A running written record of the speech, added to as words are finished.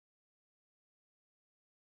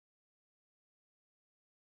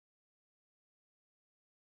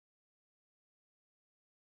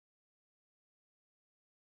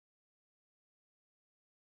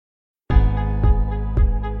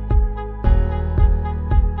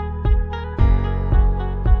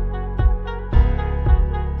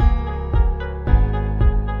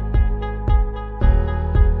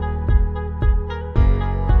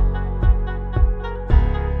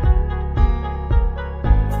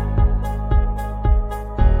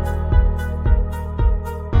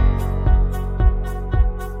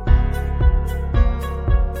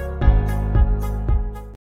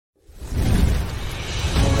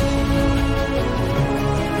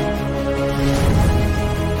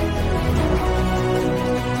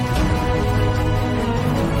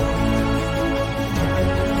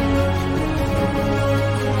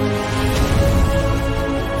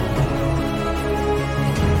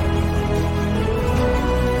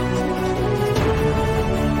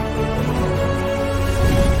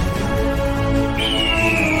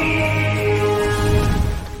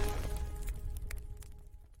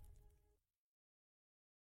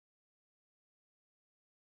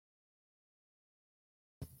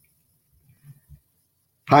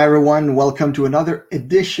Hi, everyone. Welcome to another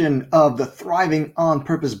edition of the Thriving on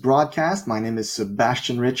Purpose broadcast. My name is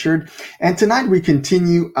Sebastian Richard, and tonight we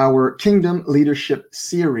continue our Kingdom Leadership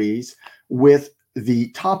series with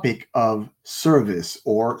the topic of service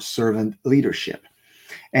or servant leadership.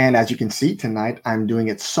 And as you can see, tonight I'm doing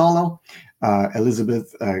it solo.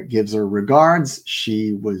 Elizabeth gives her regards.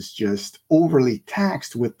 She was just overly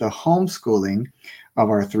taxed with the homeschooling of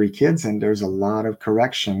our three kids, and there's a lot of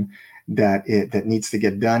correction that needs to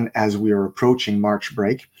get done as we are approaching March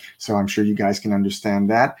break. So I'm sure you guys can understand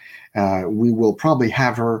that. We will probably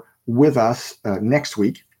have her with us next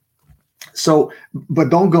week. So, but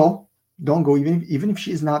don't go, even if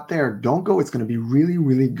she's not there, don't go. It's going to be really,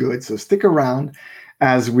 really good. So stick around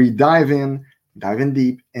as we dive in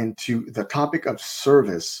deep into the topic of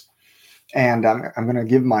service. And I'm going to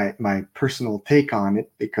give my personal take on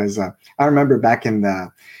it because I remember back in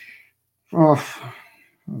a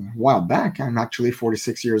while back, I'm actually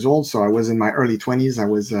 46 years old, so I was in my early 20s. I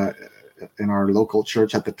was in our local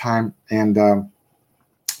church at the time, and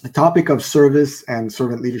the topic of service and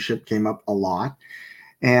servant leadership came up a lot.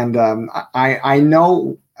 And I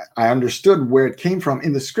know I understood where it came from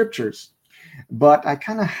in the scriptures, but I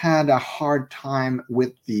kind of had a hard time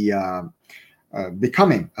with the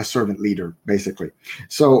becoming a servant leader, basically.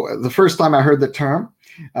 So the first time I heard the term,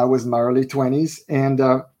 I was in my early 20s, and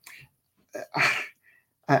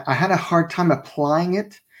I had a hard time applying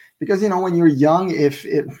it because, when you're young, if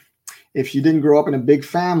you didn't grow up in a big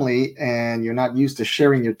family and you're not used to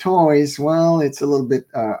sharing your toys, well, it's a little bit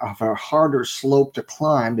of a harder slope to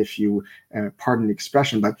climb, if you pardon the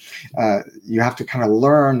expression. But you have to kind of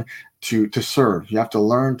learn to serve. You have to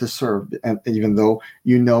learn to serve, and even though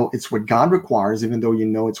it's what God requires, even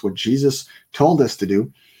though it's what Jesus told us to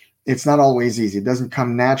do. It's not always easy. It doesn't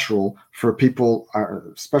come natural for people,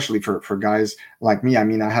 especially for guys like me. I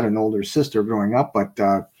mean, I had an older sister growing up, but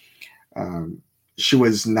she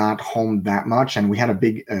was not home that much, and we had a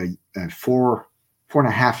big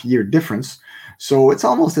 4.5 year difference. So it's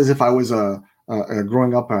almost as if I was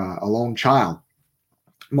growing up a lone child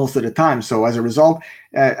most of the time. So as a result,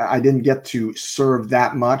 I didn't get to serve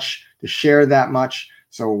that much, to share that much.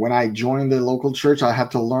 So when I joined the local church, I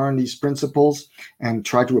had to learn these principles and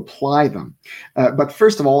try to apply them. But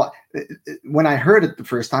first of all, when I heard it the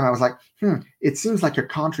first time, I was like, it seems like a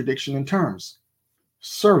contradiction in terms.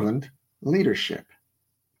 Servant leadership.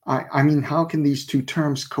 I mean, how can these two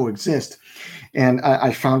terms coexist? And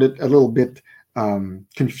I found it a little bit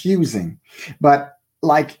confusing. But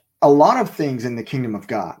like a lot of things in the kingdom of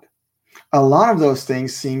God, a lot of those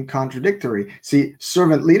things seem contradictory. See,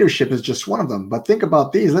 servant leadership is just one of them. But think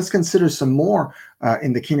about these. Let's consider some more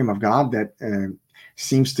in the kingdom of God that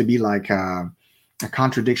seems to be like a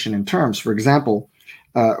contradiction in terms. For example,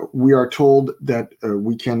 we are told that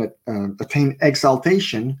we can attain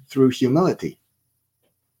exaltation through humility.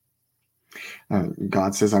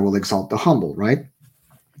 God says, I will exalt the humble, right?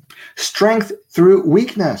 Strength through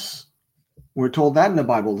weakness. We're told that in the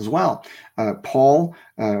Bible as well. Paul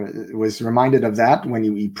was reminded of that when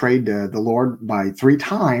he prayed the Lord by 3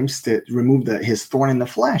 times to remove his thorn in the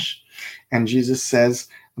flesh. And Jesus says,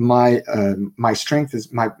 my strength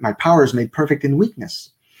is, my power is made perfect in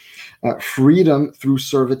weakness. Freedom through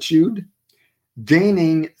servitude,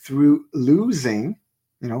 gaining through losing.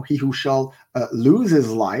 He who shall lose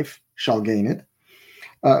his life shall gain it.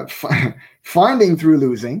 Finding through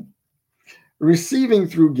losing, receiving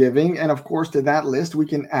through giving, and of course to that list we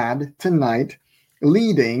can add tonight,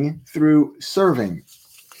 leading through serving.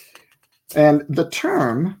 And the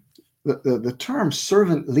term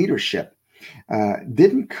servant leadership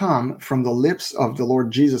didn't come from the lips of the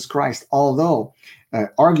Lord Jesus Christ, although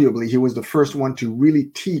arguably he was the first one to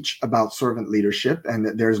really teach about servant leadership.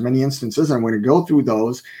 And there's many instances, I'm going to go through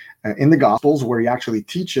those in the Gospels where he actually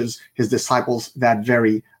teaches his disciples that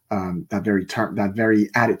very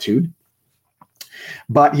attitude.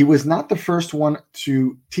 But he was not the first one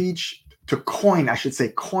to coin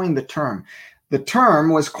the term. The term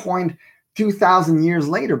was coined 2,000 years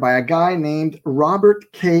later by a guy named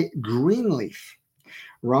Robert K. Greenleaf.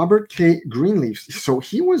 Robert K. Greenleaf. So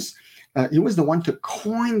he was the one to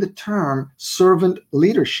coin the term servant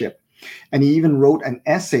leadership. And he even wrote an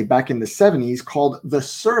essay back in the 70s called The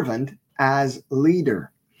Servant as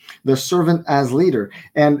Leader. The Servant as Leader.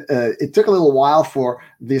 And it took a little while for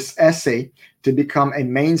this essay to become a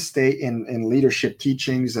mainstay in leadership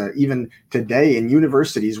teachings. Even today in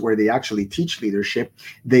universities where they actually teach leadership,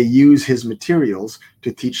 they use his materials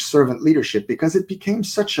to teach servant leadership because it became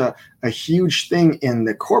such a huge thing in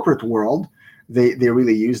the corporate world they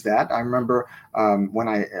really use that. I remember when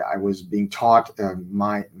I was being taught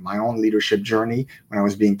my own leadership journey, when I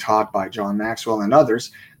was being taught by John Maxwell and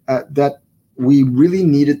others, that we really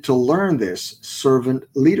needed to learn this servant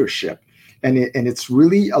leadership. And it's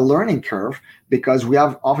really a learning curve, because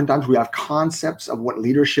oftentimes we have concepts of what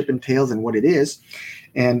leadership entails and what it is,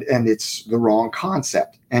 and it's the wrong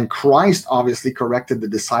concept. And Christ obviously corrected the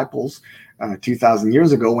disciples 2,000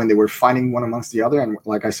 years ago when they were fighting one amongst the other. And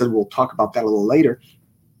like I said, we'll talk about that a little later.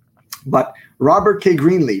 But Robert K.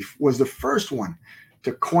 Greenleaf was the first one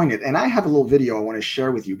to coin it. And I have a little video I want to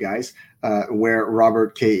share with you guys where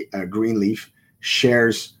Robert K. Greenleaf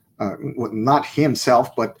shares, not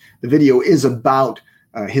himself, but the video is about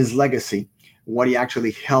his legacy, what he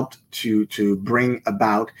actually helped to bring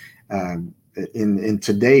about in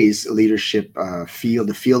today's leadership field,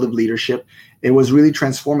 the field of leadership. It was really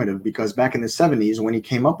transformative, because back in the 70s, when he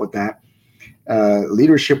came up with that,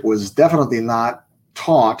 leadership was definitely not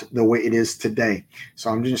taught the way it is today.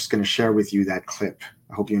 So I'm just going to share with you that clip.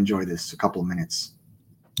 I hope you enjoy this. A couple of minutes.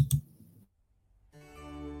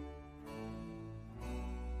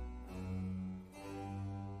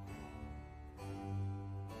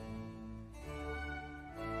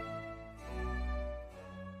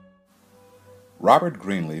 Robert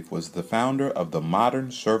Greenleaf was the founder of the modern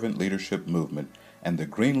servant leadership movement and the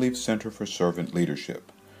Greenleaf Center for Servant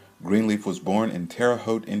Leadership. Greenleaf was born in Terre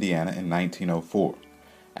Haute, Indiana in 1904.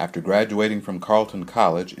 After graduating from Carleton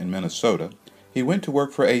College in Minnesota, he went to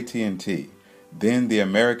work for AT&T, then the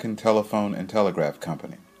American Telephone and Telegraph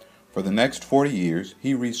Company. For the next 40 years,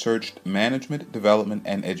 he researched management, development,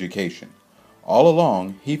 and education. All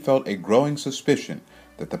along, he felt a growing suspicion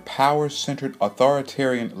that the power-centered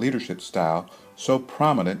authoritarian leadership style so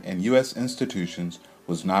prominent in U.S. institutions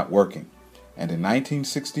was not working, and in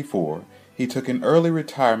 1964 he took an early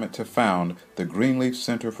retirement to found the Greenleaf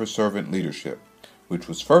Center for Servant Leadership, which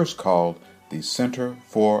was first called the Center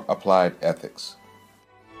for Applied Ethics.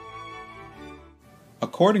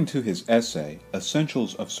 According to his essay,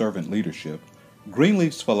 Essentials of Servant Leadership,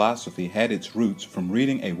 Greenleaf's philosophy had its roots from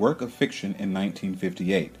reading a work of fiction in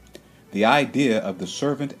 1958. The idea of the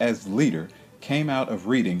servant as leader came out of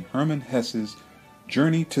reading Hermann Hesse's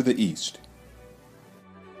Journey to the East.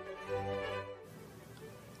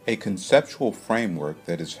 A conceptual framework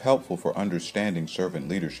that is helpful for understanding servant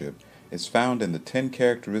leadership is found in the 10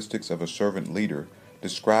 Characteristics of a Servant Leader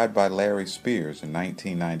described by Larry Spears in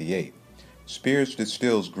 1998. Spears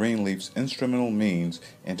distills Greenleaf's instrumental means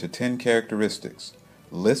into 10 characteristics: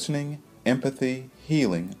 listening, empathy,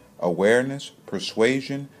 healing, awareness,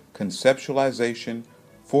 persuasion, conceptualization,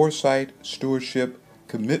 foresight, stewardship,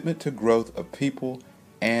 commitment to growth of people,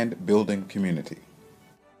 and building community.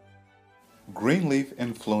 Greenleaf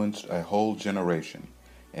influenced a whole generation.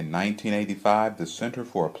 In 1985, the Center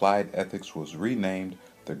for Applied Ethics was renamed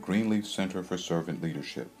the Greenleaf Center for Servant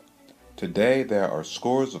Leadership. Today, there are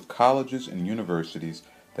scores of colleges and universities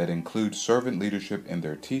that include servant leadership in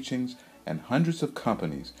their teachings, and hundreds of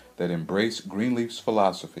companies that embrace Greenleaf's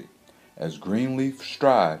philosophy. As Greenleaf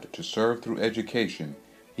strived to serve through education,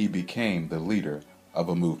 he became the leader of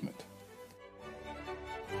a movement.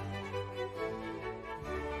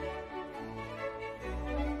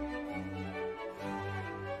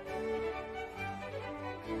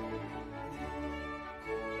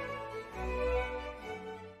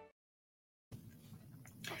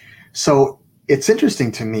 So it's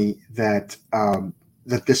interesting to me that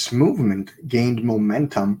that this movement gained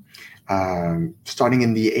momentum starting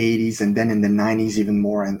in the 80s, and then in the 90s even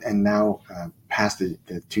more, and now past the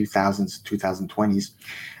 2000s, 2020s.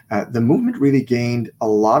 The movement really gained a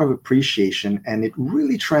lot of appreciation, and it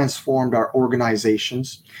really transformed our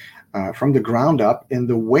organizations from the ground up in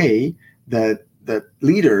the way that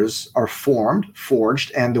leaders are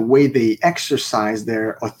forged, and the way they exercise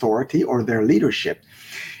their authority or their leadership.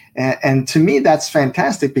 And to me, that's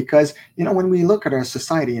fantastic, because, you know, when we look at our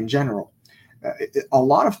society in general, a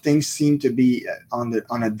lot of things seem to be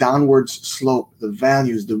on a downwards slope. The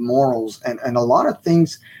values, the morals, and a lot of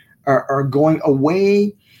things are going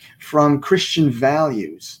away from Christian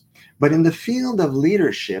values. But in the field of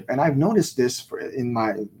leadership, and I've noticed this in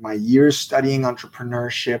my years studying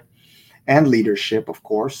entrepreneurship and leadership, of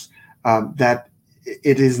course, that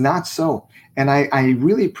it is not so. And I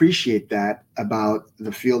really appreciate that about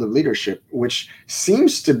the field of leadership, which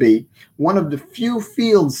seems to be one of the few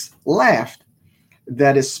fields left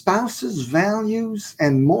that espouses values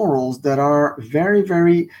and morals that are very,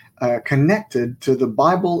 very connected to the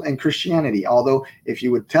Bible and Christianity. Although if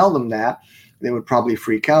you would tell them that, they would probably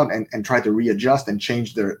freak out and try to readjust and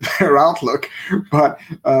change their outlook. But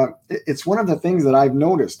it's one of the things that I've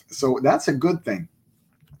noticed. So that's a good thing.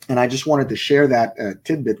 And I just wanted to share that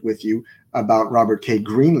tidbit with you about Robert K.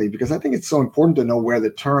 Greenleaf, because I think it's so important to know where the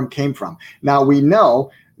term came from. Now, we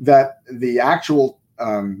know that the actual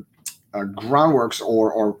groundworks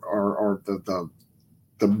or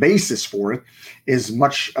the basis for it is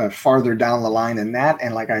much farther down the line than that.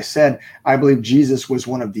 And like I said, I believe Jesus was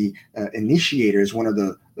one of the initiators, one of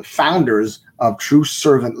the founders of true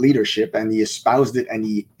servant leadership, and he espoused it and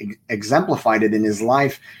he exemplified it in his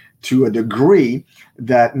life to a degree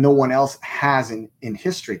that no one else has in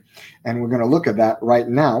history. And we're going to look at that right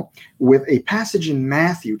now with a passage in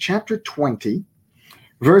Matthew chapter 20,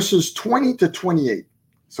 verses 20 to 28.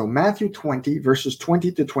 So Matthew 20, verses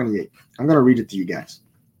 20 to 28. I'm going to read it to you guys.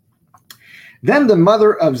 Then the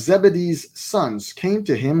mother of Zebedee's sons came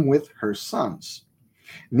to him with her sons,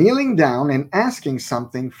 kneeling down and asking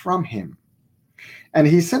something from him. And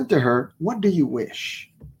he said to her, "What do you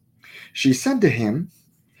wish?" She said to him,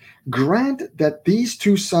 "Grant that these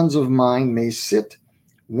two sons of mine may sit,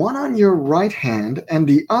 one on your right hand and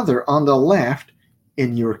the other on the left,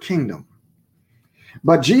 in your kingdom."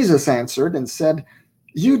 But Jesus answered and said,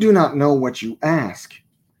 "You do not know what you ask.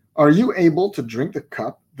 Are you able to drink the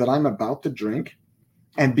cup that I'm about to drink,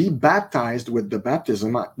 and be baptized with the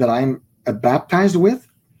baptism that I'm baptized with?"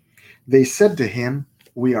 They said to him,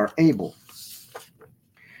 "We are able."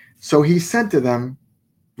 So he said to them,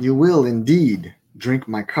 "You will indeed drink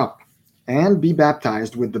my cup and be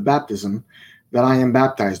baptized with the baptism that I am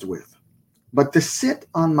baptized with. But to sit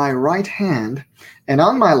on my right hand and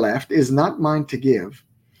on my left is not mine to give,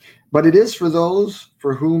 but it is for those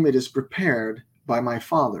for whom it is prepared by my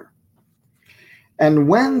Father." And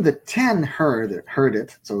when the 10 heard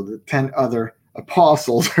it, so the 10 other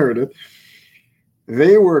apostles heard it,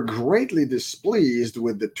 they were greatly displeased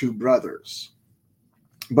with the two brothers.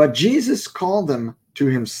 But Jesus called them to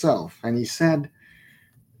himself, and he said,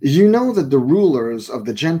 "You know that the rulers of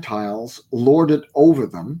the Gentiles lord it over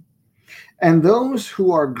them, and those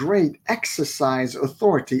who are great exercise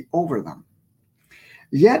authority over them.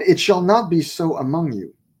 Yet it shall not be so among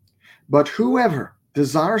you. But whoever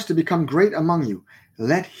desires to become great among you,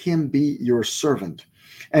 let him be your servant.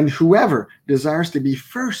 And whoever desires to be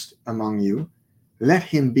first among you, let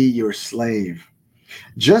him be your slave.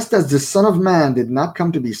 Just as the Son of Man did not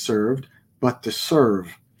come to be served, but to serve,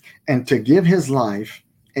 and to give his life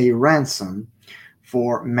a ransom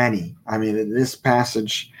for many." I mean, this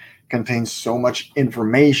passage contains so much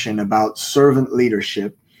information about servant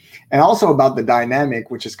leadership, and also about the dynamic,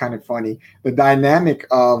 which is kind of funny, the dynamic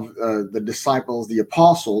of the disciples, the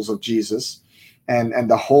apostles of Jesus, and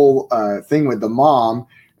the whole thing with the mom.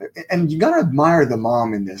 And you got to admire the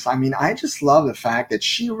mom in this. I mean, I just love the fact that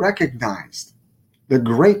she recognized the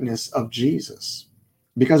greatness of Jesus,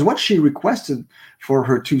 because what she requested for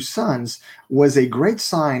her two sons was a great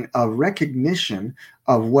sign of recognition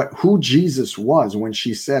of who Jesus was. When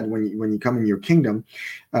she said, when you come in your kingdom,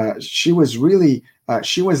 she was really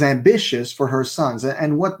she was ambitious for her sons,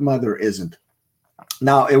 and what mother isn't?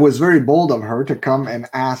 Now, it was very bold of her to come and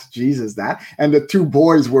ask Jesus that, and the two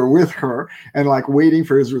boys were with her and like waiting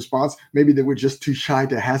for his response. Maybe they were just too shy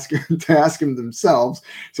to ask him themselves.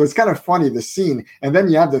 So it's kind of funny, the scene. And then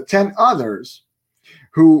you have the 10 others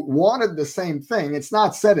who wanted the same thing. It's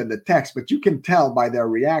not said in the text, but you can tell by their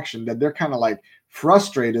reaction that they're kind of like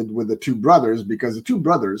frustrated with the two brothers, because the two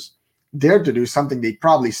brothers dared to do something they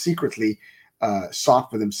probably secretly sought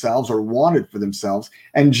for themselves or wanted for themselves.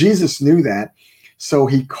 And Jesus knew that. So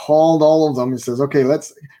he called all of them and says, "Okay,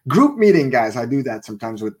 let's group meeting, guys." I do that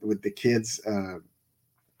sometimes with the kids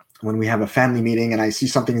when we have a family meeting and I see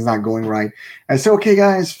something's not going right. I say, "Okay,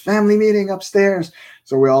 guys, family meeting upstairs."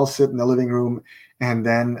 So we all sit in the living room, and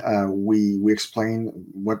then we explain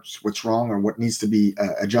what's wrong or what needs to be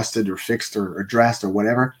adjusted or fixed or addressed or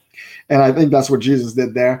whatever. And I think that's what Jesus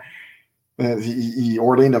did there. He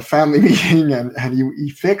ordained a family meeting, and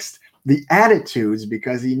he fixed the attitudes,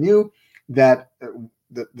 because he knew that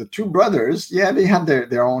the two brothers, yeah, they had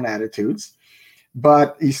their own attitudes,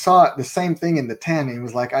 but he saw the same thing in the 10. And he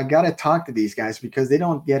was like, "I got to talk to these guys because they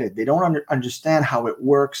don't get it. They don't understand how it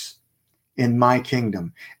works in my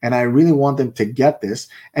kingdom. And I really want them to get this."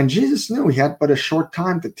 And Jesus knew he had but a short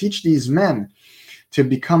time to teach these men to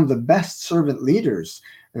become the best servant leaders,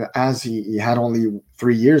 as he had only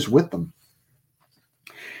 3 years with them.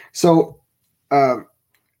 So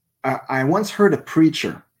I once heard a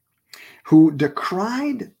preacher who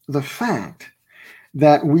decried the fact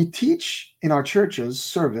that we teach in our church's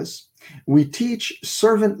service, we teach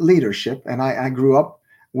servant leadership. And I grew up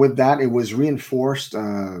with that. It was reinforced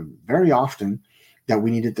very often that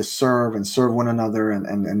we needed to serve and serve one another.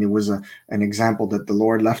 And it was an example that the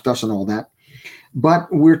Lord left us and all that. But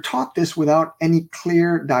we're taught this without any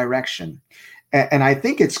clear direction. And I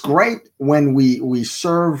think it's great when we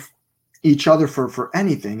serve each other for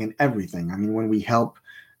anything and everything. I mean, when we help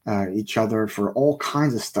each other for all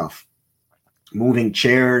kinds of stuff, moving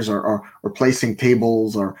chairs or placing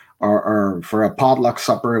tables or for a potluck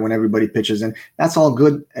supper when everybody pitches in. That's all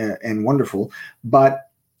good and wonderful. But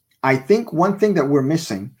I think one thing that we're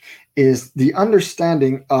missing is the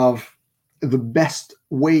understanding of the best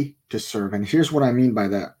way to serve. And here's what I mean by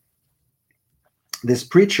that. This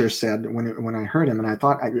preacher said, when I heard him, and I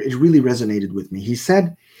thought it really resonated with me, he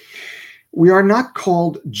said, "We are not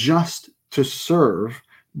called just to serve,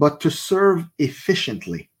 but to serve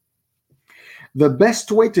efficiently. The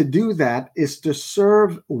best way to do that is to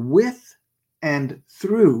serve with and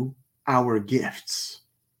through our gifts."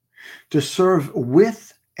 To serve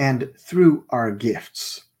with and through our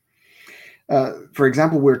gifts. For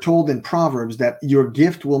example, we're told in Proverbs that your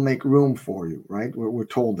gift will make room for you, right? We're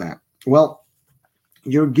told that. Well,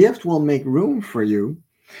 your gift will make room for you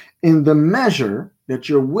in the measure that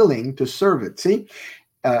you're willing to serve it. See,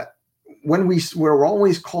 when we're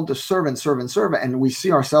always called to serve and serve and serve, and we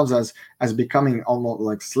see ourselves as becoming almost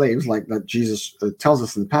like slaves, like that Jesus tells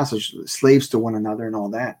us in the passage, slaves to one another and all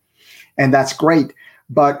that. And that's great.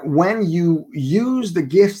 But when you use the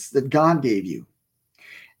gifts that God gave you,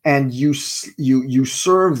 and you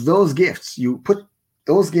serve those gifts, you put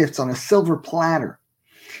those gifts on a silver platter,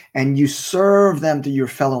 and you serve them to your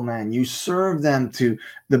fellow man, you serve them to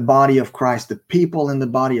the body of Christ, the people in the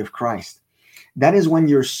body of Christ. That is when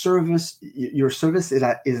your service is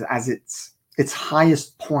at its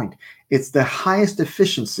highest point. It's the highest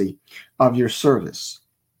efficiency of your service.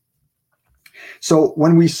 So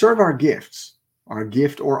when we serve our gifts, our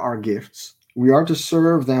gifts, we are to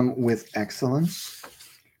serve them with excellence,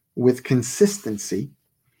 with consistency,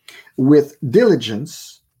 with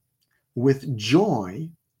diligence, with joy,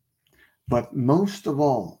 but most of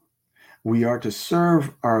all, we are to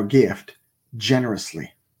serve our gift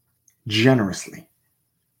generously,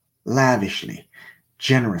 lavishly,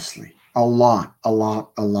 generously, a lot.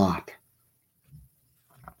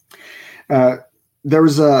 There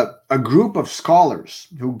was a group of scholars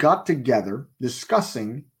who got together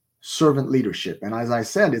discussing servant leadership. And as I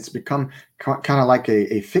said, it's become kind of like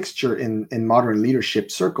a fixture in modern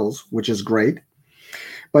leadership circles, which is great.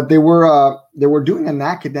 But they were doing an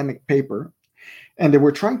academic paper, and they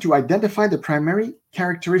were trying to identify the primary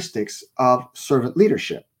characteristics of servant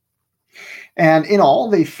leadership. And in all,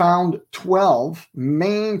 they found 12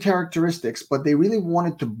 main characteristics, but they really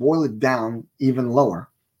wanted to boil it down even lower.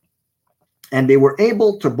 And they were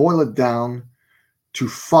able to boil it down to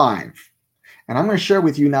 5. And I'm going to share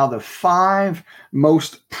with you now the 5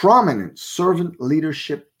 most prominent servant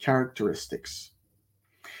leadership characteristics.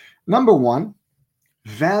 Number 1,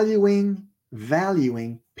 valuing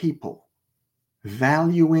people.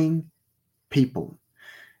 Valuing people.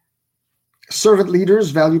 Servant leaders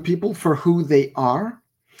value people for who they are,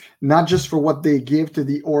 not just for what they give to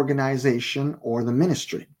the organization or the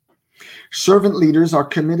ministry. Servant leaders are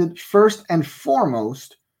committed first and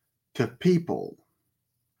foremost to people,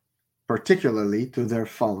 particularly to their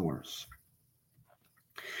followers.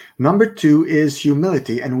 Number 2 is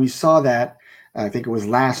humility, and we saw that, I think it was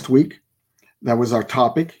last week. That was our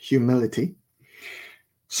topic, humility.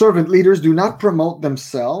 Servant leaders do not promote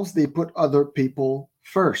themselves, they put other people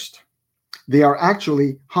first. They are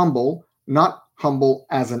actually humble, not humble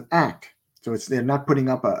as an act. So they're not putting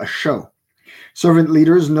up a show. Servant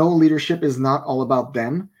leaders know leadership is not all about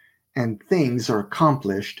them, and things are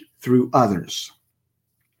accomplished through others.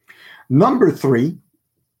 Number 3,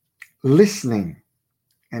 listening.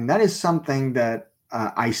 And that is something that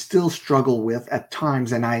I still struggle with at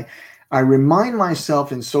times. And I remind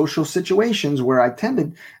myself in social situations where I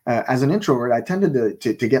tended, as an introvert, I tended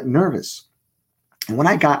to get nervous. And when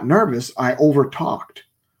I got nervous, I overtalked.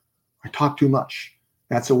 I talked too much.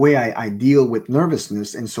 That's a way I deal with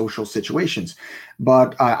nervousness in social situations.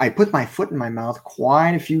 But I put my foot in my mouth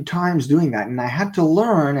quite a few times doing that. And I had to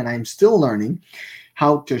learn, and I'm still learning,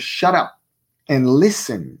 how to shut up and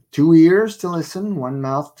listen. 2 ears to listen, 1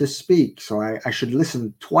 mouth to speak. So I should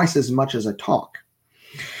listen twice as much as I talk.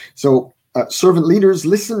 So servant leaders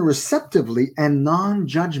listen receptively and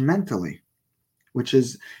non-judgmentally, which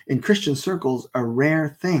is in Christian circles a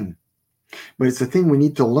rare thing. But it's a thing we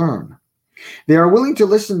need to learn. They are willing to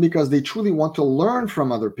listen because they truly want to learn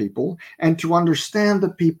from other people and to understand the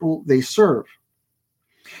people they serve.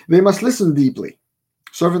 They must listen deeply.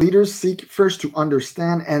 Servant leaders seek first to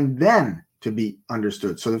understand and then to be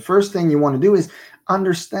understood. So the first thing you want to do is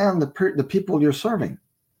understand the people you're serving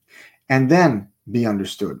and then be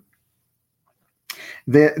understood.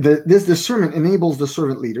 This discernment enables the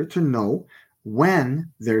servant leader to know when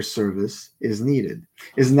their service is needed.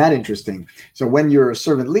 Isn't that interesting? So when you're a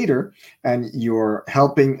servant leader and you're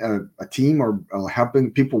helping a team or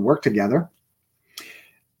helping people work together,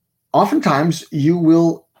 oftentimes you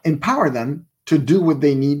will empower them to do what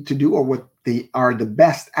they need to do or what they are the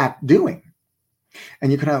best at doing.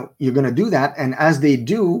 And you're going to do that. And as they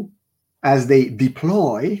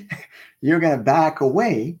deploy, you're going to back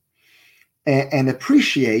away and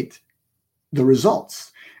appreciate the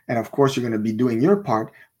results. And of course, you're going to be doing your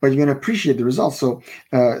part, but you're going to appreciate the results. So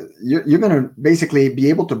you're going to basically be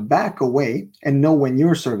able to back away and know when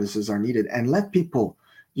your services are needed and let people,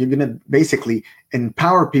 you're going to basically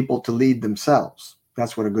empower people to lead themselves.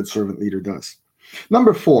 That's what a good servant leader does.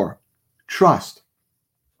 Number 4, trust.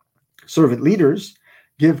 Servant leaders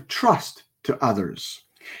give trust to others.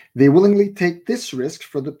 They willingly take this risk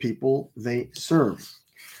for the people they serve.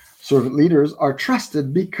 Servant leaders are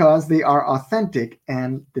trusted because they are authentic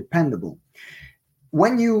and dependable.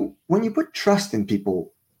 When you put trust in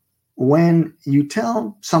people, when you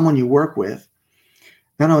tell someone you work with,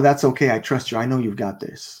 no, that's okay, I trust you, I know you've got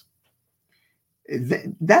this.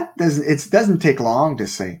 It doesn't take long to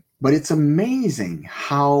say, but it's amazing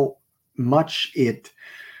how much it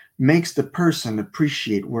makes the person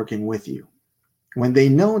appreciate working with you. When they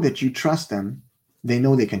know that you trust them, they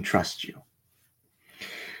know they can trust you.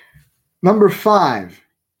 Number 5,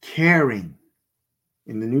 caring.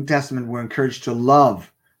 In the New Testament, we're encouraged to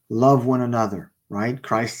love one another, right?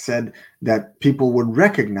 Christ said that people would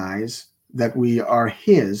recognize that we are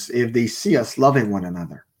his if they see us loving one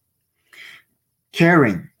another.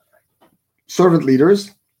 Caring. Servant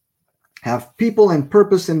leaders have people and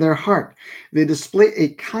purpose in their heart. They display a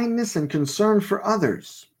kindness and concern for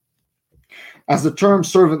others. As the term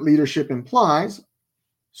servant leadership implies,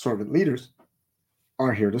 servant leaders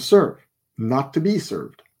are here to serve, not to be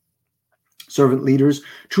served. Servant leaders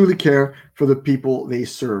truly care for the people they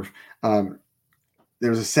serve.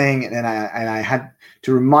 There's a saying, and I had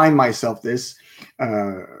to remind myself this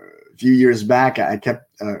a few years back. I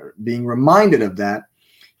kept being reminded of that.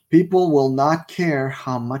 People will not care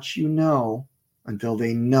how much you know until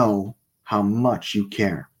they know how much you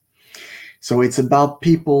care. So it's about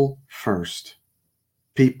people first.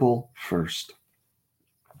 People first.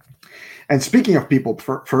 And speaking of people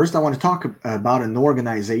first, I want to talk about an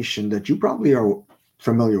organization that you probably are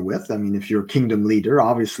familiar with. I mean, if you're a kingdom leader,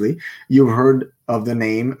 obviously, you've heard of the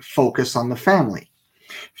name Focus on the Family.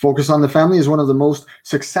 Focus on the Family is one of the most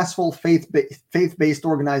successful faith-based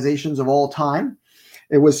organizations of all time.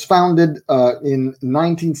 It was founded in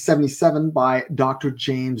 1977 by Dr.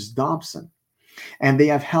 James Dobson. And they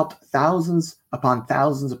have helped thousands upon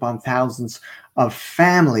thousands upon thousands of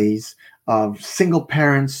families, of single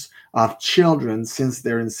parents, of children since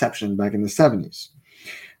their inception back in the 70s.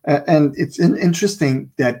 And it's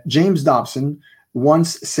interesting that James Dobson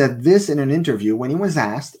once said this in an interview when he was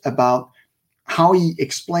asked about how do you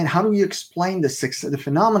explain the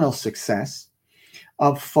phenomenal success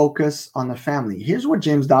of Focus on the Family. Here's what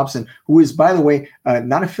James Dobson, who is, by the way,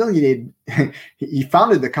 not affiliated, he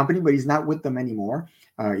founded the company, but he's not with them anymore.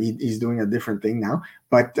 He's doing a different thing now.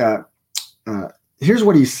 But here's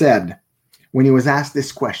what he said when he was asked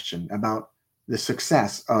this question about the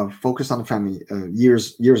success of Focus on the Family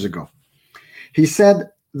years ago. He said,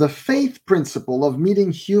 "The faith principle of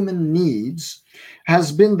meeting human needs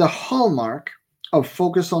has been the hallmark of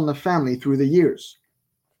Focus on the Family through the years.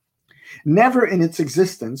 Never in its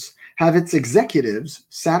existence have its executives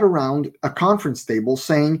sat around a conference table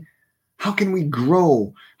saying, 'How can we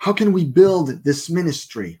grow? How can we build this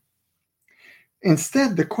ministry?'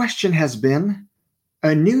 Instead, the question has been,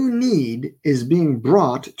 a new need is being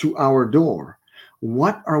brought to our door.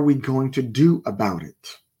 What are we going to do about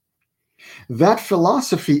it?" That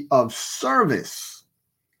philosophy of service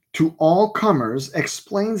to all comers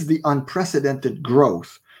explains the unprecedented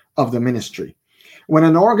growth of the ministry. When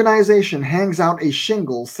an organization hangs out a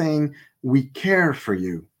shingle saying, "We care for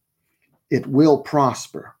you," it will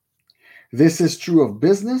prosper. This is true of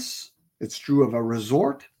business, it's true of a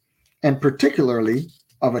resort, and particularly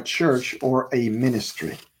of a church or a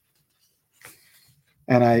ministry.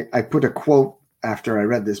 And I put a quote after I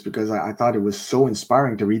read this because I thought it was so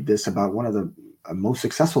inspiring to read this about one of the most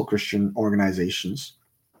successful Christian organizations.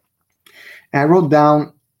 And I wrote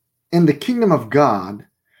down, in the kingdom of God,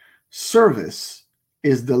 service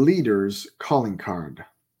is the leader's calling card.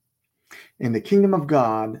 In the kingdom of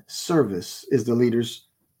God, service is the leader's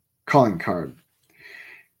calling card.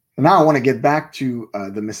 And now I want to get back to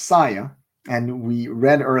the Messiah. And we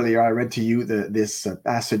read earlier, I read to you this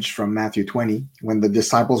passage from Matthew 20, when the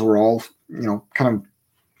disciples were all, kind of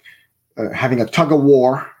having a tug of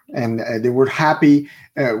war, and they were happy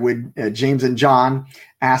with James and John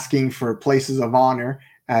asking for places of honor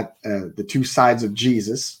at the two sides of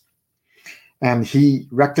Jesus. And he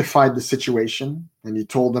rectified the situation, and he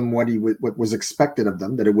told them what was expected of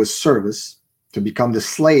them, that it was service, to become the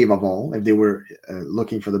slave of all if they were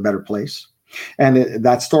looking for the better place. And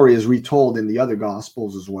that story is retold in the other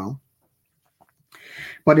Gospels as well.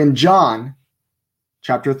 But in John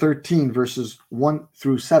chapter 13, verses 1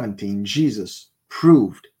 through 17, Jesus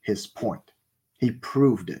proved his point. He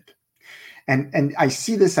proved it. And I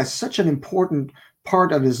see this as such an important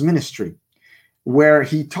part of his ministry, where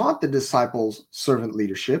he taught the disciples servant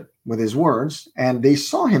leadership with his words, and they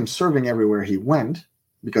saw him serving everywhere he went,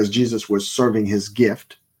 because Jesus was serving his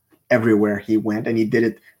gift everywhere he went, and he did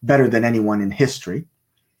it better than anyone in history.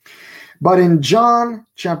 But in John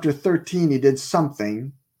chapter 13, he did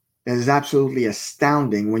something that is absolutely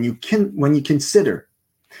astounding when you consider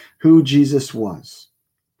who Jesus was,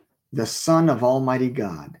 the Son of Almighty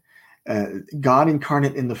God, God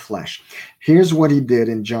incarnate in the flesh. Here's what he did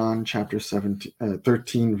in John chapter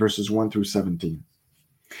 13, verses 1 through 17.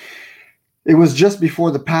 It was just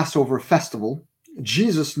before the Passover festival.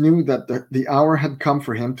 Jesus knew that the hour had come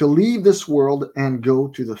for him to leave this world and go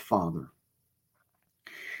to the Father.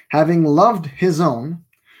 Having loved his own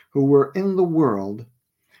who were in the world,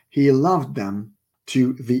 he loved them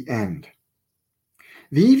to the end.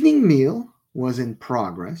 The evening meal was in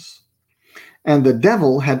progress, and the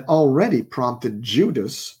devil had already prompted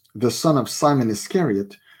Judas, the son of Simon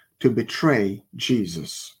Iscariot, to betray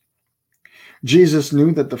Jesus. Jesus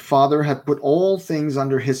knew that the Father had put all things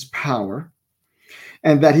under his power,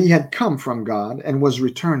 and that he had come from God and was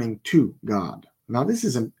returning to God. Now, this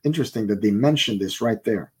is interesting that they mentioned this right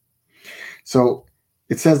there. So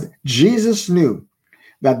it says, Jesus knew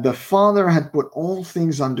that the Father had put all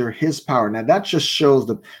things under his power. Now, that just shows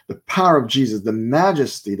the power of Jesus, the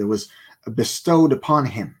majesty that was bestowed upon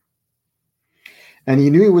him. And he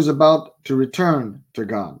knew he was about to return to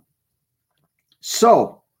God.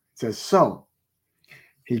 So, it says, so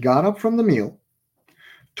he got up from the meal,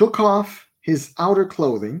 took off his outer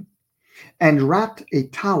clothing, and wrapped a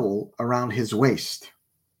towel around his waist.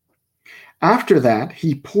 After that,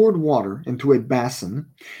 he poured water into a basin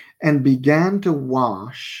and began to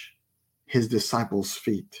wash his disciples'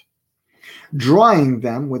 feet, drying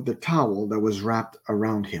them with the towel that was wrapped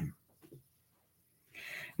around him.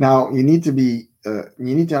 Now, you need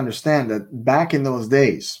to understand that back in those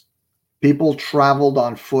days, people traveled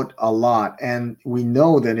on foot a lot, and we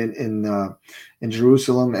know that in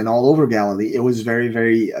Jerusalem and all over Galilee, it was very,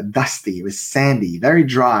 very dusty. It was sandy, very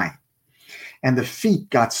dry, and the feet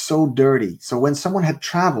got so dirty. So when someone had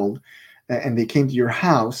traveled and they came to your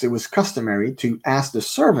house, it was customary to ask the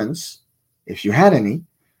servants, if you had any,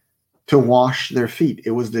 to wash their feet.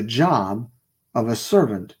 It was the job of a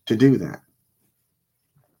servant to do that.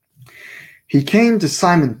 He came to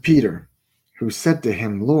Simon Peter, who said to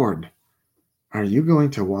him, Lord, are you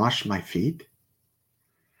going to wash my feet?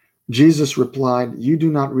 Jesus replied, you do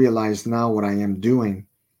not realize now what I am doing,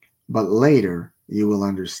 but later you will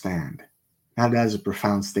understand. Now that is a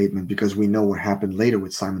profound statement, because we know what happened later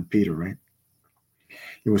with Simon Peter, right?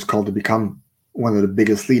 He was called to become one of the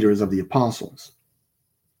biggest leaders of the apostles.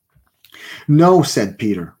 No, said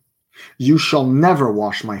Peter, you shall never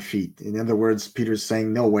wash my feet. In other words, Peter's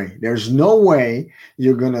saying, no way. There's no way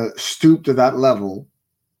you're going to stoop to that level.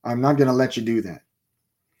 I'm not going to let you do that.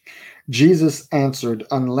 Jesus answered,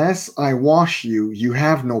 unless I wash you, you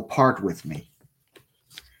have no part with me.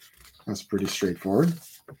 That's pretty straightforward.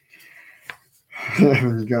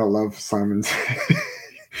 You gotta love Simon's.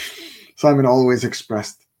 Simon always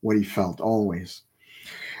expressed what he felt, always.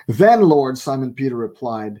 Then, Lord, Simon Peter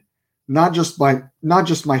replied, not just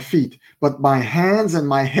my feet, but my hands and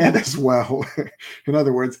my head as well. In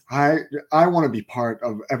other words, I want to be part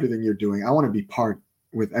of everything you're doing. I want to be part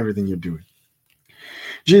with everything you're doing.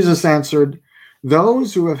 Jesus answered,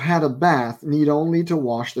 those who have had a bath need only to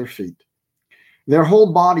wash their feet. Their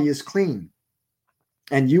whole body is clean,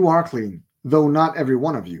 and you are clean, though not every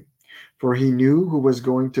one of you. For he knew who was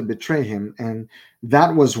going to betray him, and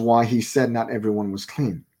that was why he said not everyone was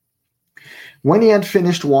clean. When he had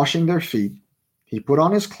finished washing their feet, he put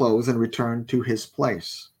on his clothes and returned to his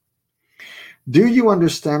place. Do you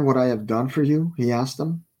understand what I have done for you? He asked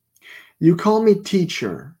them. You call me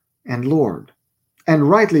teacher and Lord, and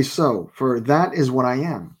rightly so, for that is what I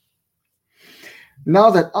am.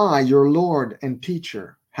 Now that I, your Lord and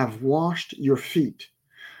teacher, have washed your feet,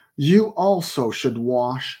 you also should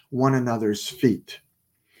wash one another's feet.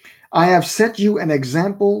 I have set you an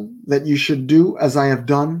example that you should do as I have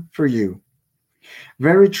done for you.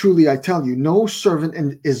 Very truly, I tell you, no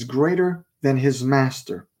servant is greater than his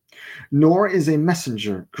master, nor is a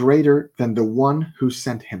messenger greater than the one who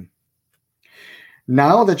sent him.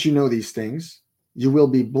 Now that you know these things, you will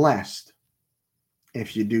be blessed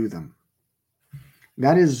if you do them.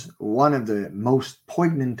 That is one of the most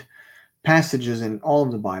poignant passages in all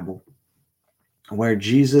of the Bible, where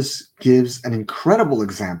Jesus gives an incredible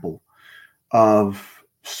example of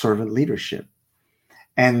servant leadership.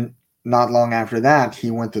 And not long after that,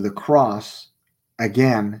 he went to the cross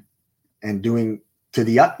again and doing to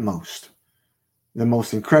the utmost the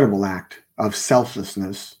most incredible act of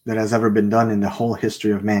selflessness that has ever been done in the whole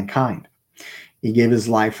history of mankind. He gave his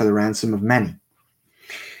life for the ransom of many.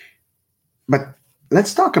 But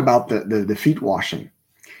let's talk about the feet washing.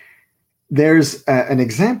 There's an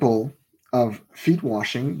example of feet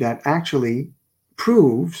washing that actually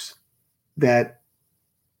proves that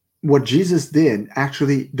what Jesus did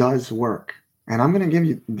actually does work. And I'm going to give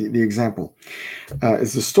you the example.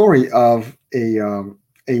 It's the story of a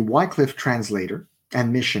Wycliffe translator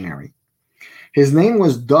and missionary. His name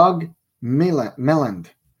was Doug Melland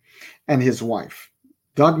and his wife.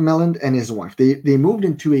 Doug Melland and his wife. They moved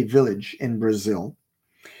into a village in Brazil.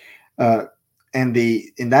 And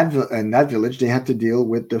in that village, they had to deal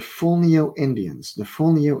with the Fulnio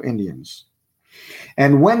Indians.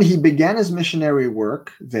 And when he began his missionary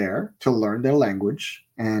work there to learn their language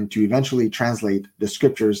and to eventually translate the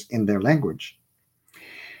scriptures in their language,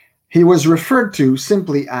 he was referred to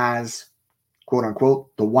simply as, quote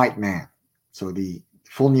unquote, the white man. So the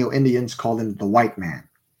Fulnio Indians called him the white man.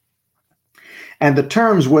 And the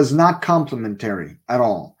terms was not complimentary at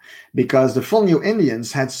all, because the Fulnio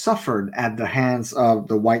Indians had suffered at the hands of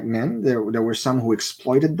the white men. There were some who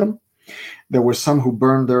exploited them. There were some who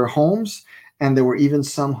burned their homes, and there were even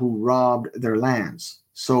some who robbed their lands.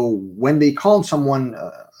 So when they called someone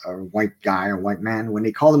a white guy or white man, when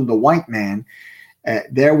they called him the white man,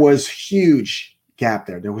 there was huge gap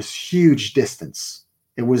there. There was huge distance.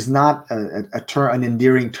 It was not an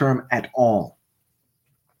endearing term at all.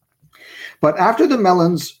 But after the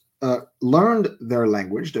Mellands learned their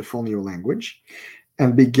language, the Fulnio language,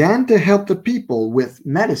 and began to help the people with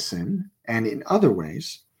medicine and in other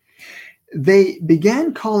ways, they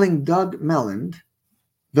began calling Doug Melland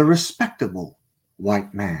the respectable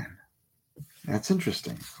white man. That's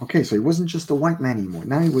interesting. Okay, so he wasn't just a white man anymore.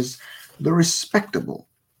 Now he was the respectable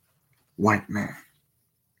white man.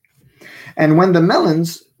 And when the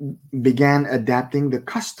Mellands began adapting the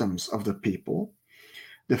customs of the people,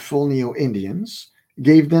 the Fulnio Indians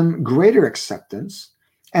gave them greater acceptance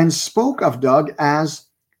and spoke of Doug as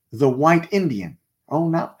the white Indian. Oh,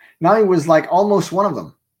 now he was like almost one of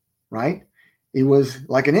them, right? He was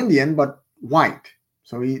like an Indian, but white.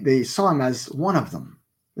 So they saw him as one of them.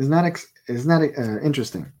 Isn't that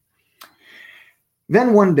interesting?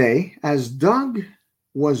 Then one day, as Doug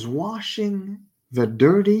was washing the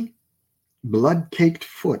dirty, blood-caked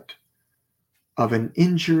foot of an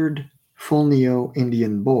injured Fulnio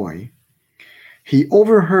Indian boy, he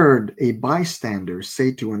overheard a bystander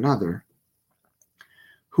say to another,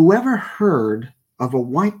 "Whoever heard of a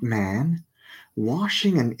white man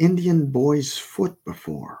washing an Indian boy's foot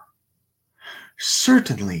before?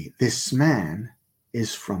 Certainly this man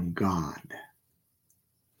is from God."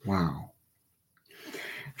 Wow.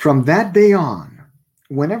 From that day on,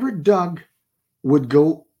 whenever Doug would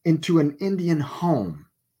go into an Indian home,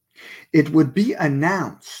 it would be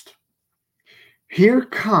announced, "Here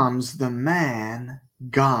comes the man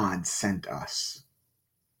God sent us."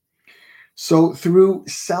 So through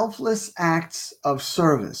selfless acts of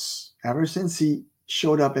service, ever since he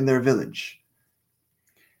showed up in their village,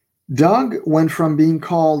 Doug went from being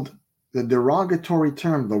called the derogatory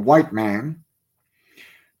term, the white man,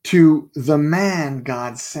 to the man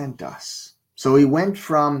God sent us. So he went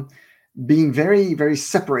from being very, very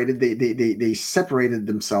separated. They separated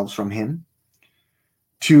themselves from him,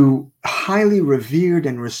 to highly revered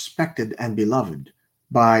and respected and beloved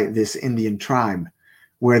by this Indian tribe,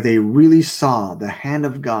 where they really saw the hand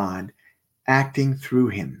of God acting through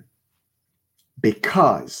him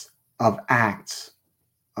because of acts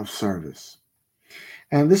of service.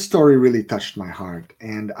 And this story really touched my heart.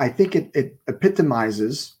 And I think it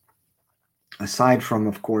epitomizes, aside from,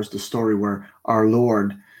 of course, the story where our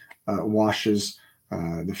Lord washes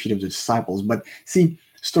the feet of the disciples. But see,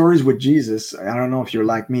 stories with Jesus, I don't know if you're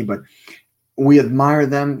like me, but we admire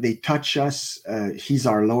them. They touch us. He's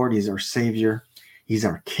our Lord. He's our Savior. He's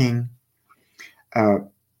our King.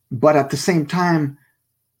 But at the same time,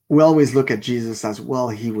 we always look at Jesus as, well,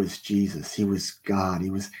 he was Jesus. He was God. He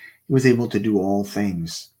was able to do all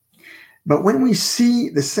things. But when we see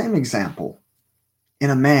the same example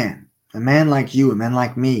in a man a man like you, a man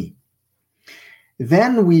like me,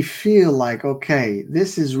 then we feel like, okay,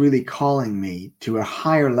 this is really calling me to a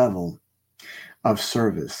higher level of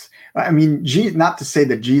service. I mean, not to say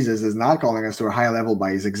that Jesus is not calling us to a higher level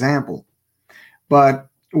by his example, but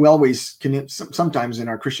we always can, sometimes in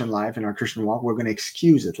our Christian life, in our Christian walk, we're going to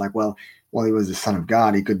excuse it. Like, well, he was the Son of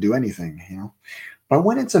God. He could do anything, But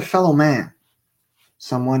when it's a fellow man,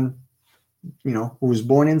 someone, who was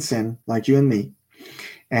born in sin, like you and me,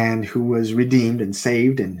 and who was redeemed and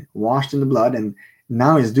saved and washed in the blood, and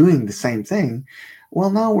now is doing the same thing, well,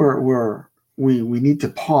 now we need to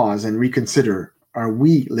pause and reconsider: are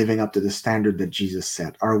we living up to the standard that Jesus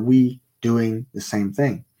set? Are we doing the same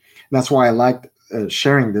thing? That's why I like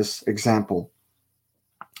sharing this example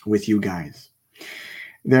with you guys.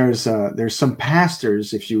 There's some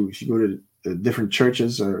pastors, if you go to different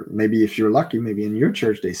churches, or maybe if you're lucky, maybe in your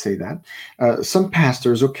church they say that, some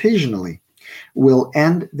pastors occasionally will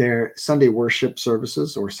end their Sunday worship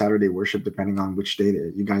services or Saturday worship, depending on which day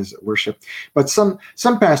you guys worship. But some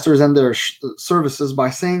pastors end their services by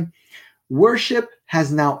saying, worship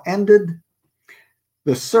has now ended,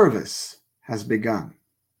 the service has begun.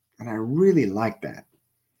 And I really like that.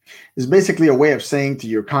 It's basically a way of saying to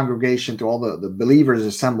your congregation, to all the believers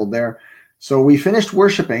assembled there, so we finished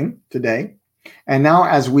worshiping today, and now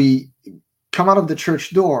as we come out of the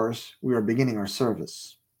church doors, we are beginning our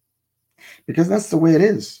service. Because that's the way it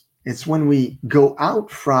is. It's when we go out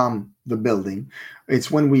from the building, it's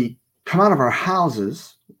when we come out of our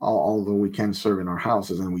houses, although we can serve in our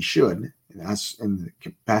houses, and we should, that's in the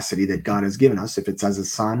capacity that God has given us. If it's as a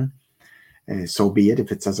son, so be it.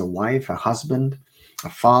 If it's as a wife, a husband, a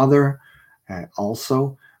father,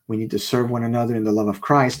 also, we need to serve one another in the love of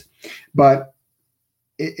Christ. But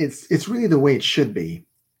it's really the way it should be.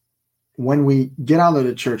 When we get out of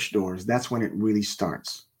the church doors, that's when it really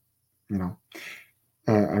starts.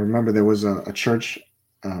 I remember there was a church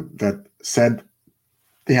that said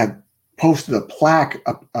they had posted a plaque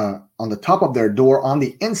up on the top of their door on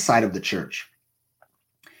the inside of the church.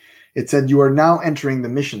 It said, "You are now entering the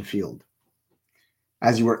mission field."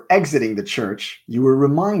 As you were exiting the church, you were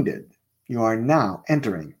reminded you are now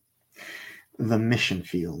entering the mission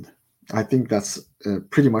field. I think that's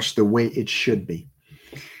pretty much the way it should be.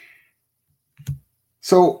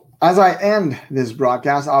 So as I end this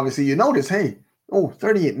broadcast, obviously you notice,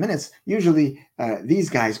 38 minutes. Usually these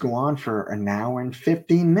guys go on for an hour and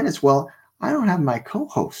 15 minutes. Well, I don't have my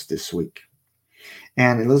co-host this week.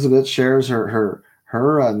 And Elizabeth shares her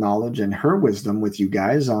knowledge and her wisdom with you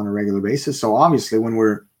guys on a regular basis. So obviously when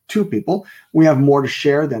we're two people, we have more to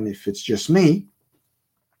share than if it's just me.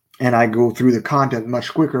 And I go through the content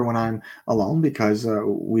much quicker when I'm alone because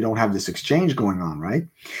we don't have this exchange going on, right?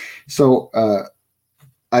 So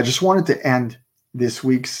I just wanted to end this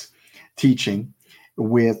week's teaching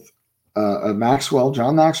with John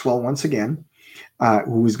Maxwell, once again,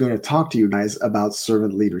 who is going to talk to you guys about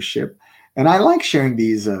servant leadership. And I like sharing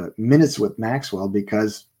these minutes with Maxwell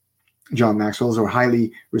because John Maxwell is a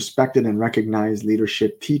highly respected and recognized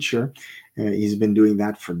leadership teacher. He's been doing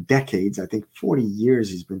that for decades. I think 40 years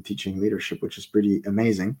he's been teaching leadership, which is pretty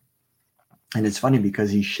amazing. And it's funny because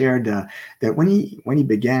he shared that when he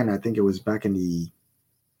began, I think it was back in the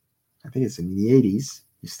 80s,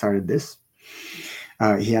 he started this.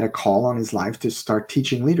 He had a call on his life to start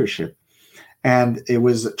teaching leadership. And it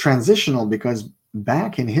was transitional because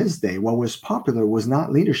back in his day, what was popular was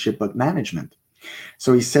not leadership, but management.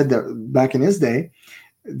 So he said that back in his day,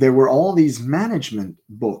 there were all these management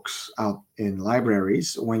books out in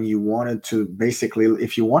libraries. When you wanted to, basically,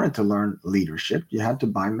 if you wanted to learn leadership, you had to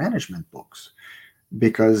buy management books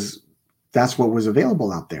because that's what was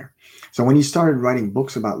available out there. So when he started writing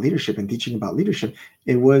books about leadership and teaching about leadership,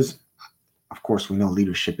 it was, of course, we know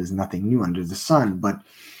leadership is nothing new under the sun, but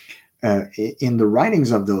in the writings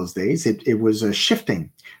of those days, it was a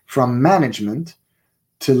shifting from management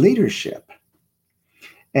to leadership,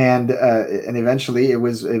 and eventually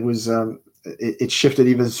it shifted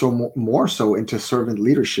even more so into servant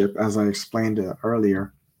leadership, as I explained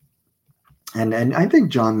earlier. And I think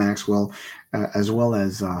John Maxwell, as well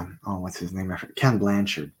as what's his name, Ken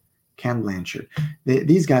Blanchard.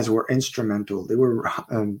 These guys were instrumental. They were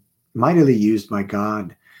mightily used by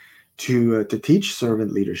God to teach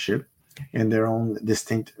servant leadership in their own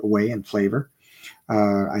distinct way and flavor.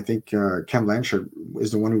 I think Ken Blanchard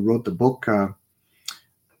is the one who wrote the book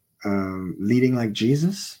Leading Like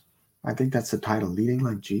Jesus. I think that's the title, Leading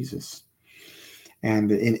Like Jesus.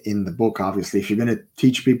 And in the book, obviously, if you're going to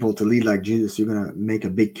teach people to lead like Jesus, you're going to make a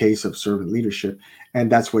big case of servant leadership.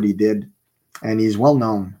 And that's what he did. And he's well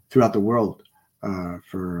known throughout the world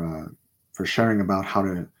for sharing about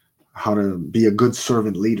how to be a good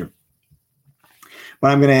servant leader.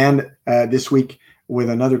 But I'm going to end this week with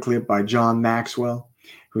another clip by John Maxwell,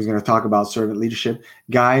 who's going to talk about servant leadership.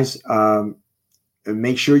 Guys,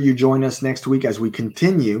 make sure you join us next week as we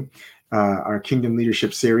continue our Kingdom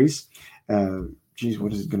Leadership series. Geez,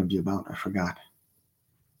 what is it going to be about? I forgot.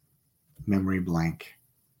 Memory blank.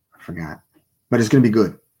 I forgot. But it's going to be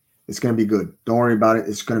good. It's going to be good. Don't worry about it.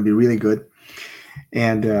 It's going to be really good.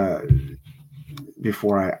 And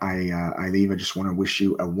before I leave, I just want to wish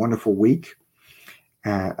you a wonderful week.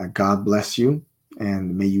 God bless you,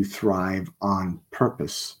 and may you thrive on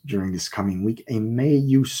purpose during this coming week. And may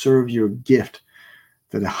you serve your gift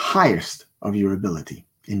to the highest of your ability.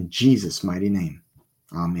 In Jesus' mighty name.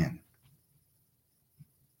 Amen.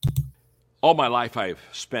 All my life, I've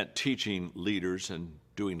spent teaching leaders and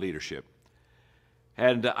doing leadership.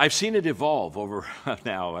 And I've seen it evolve over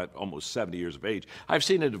now at almost 70 years of age. I've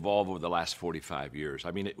seen it evolve over the last 45 years.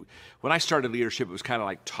 I mean, when I started leadership, it was kind of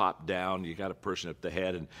like top down. You got a person at the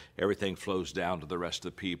head and everything flows down to the rest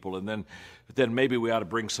of the people. And then maybe we ought to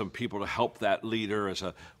bring some people to help that leader as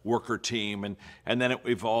a worker team. And then it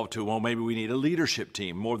evolved to, well, maybe we need a leadership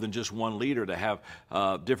team, more than just one leader, to have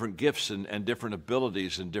different gifts and different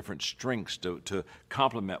abilities and different strengths to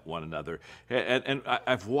complement one another. And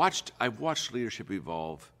I've watched leadership evolve.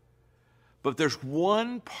 But there's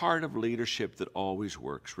one part of leadership that always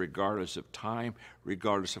works, regardless of time,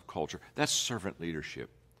 regardless of culture. That's servant leadership.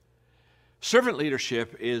 Servant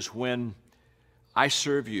leadership is when I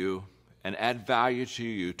serve you and add value to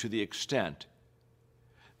you to the extent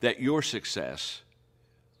that your success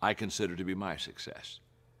I consider to be my success.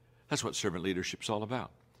 That's what servant leadership's all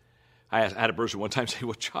about. I had a person one time say,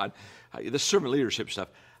 well, John, this servant leadership stuff,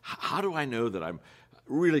 how do I know that I'm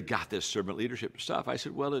really got this servant leadership stuff? I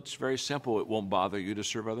said, well, it's very simple. It won't bother you to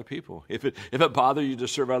serve other people. If it bothers you to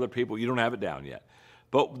serve other people, you don't have it down yet.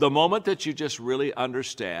 But the moment that you just really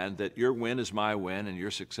understand that your win is my win and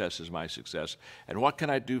your success is my success, and what can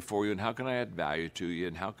I do for you and how can I add value to you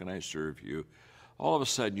and how can I serve you, all of a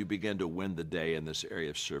sudden you begin to win the day in this area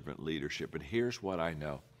of servant leadership. And here's what I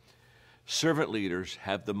know. Servant leaders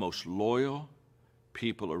have the most loyal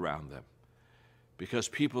people around them, because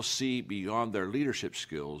people see beyond their leadership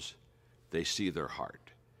skills, they see their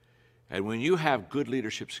heart. And when you have good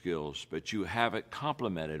leadership skills, but you have it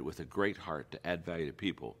complemented with a great heart to add value to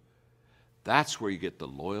people, that's where you get the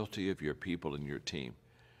loyalty of your people and your team.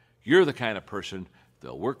 You're the kind of person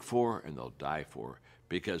they'll work for and they'll die for,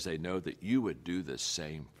 because they know that you would do the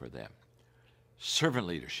same for them. Servant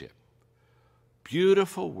leadership.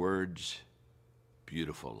 Beautiful words,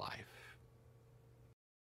 beautiful life.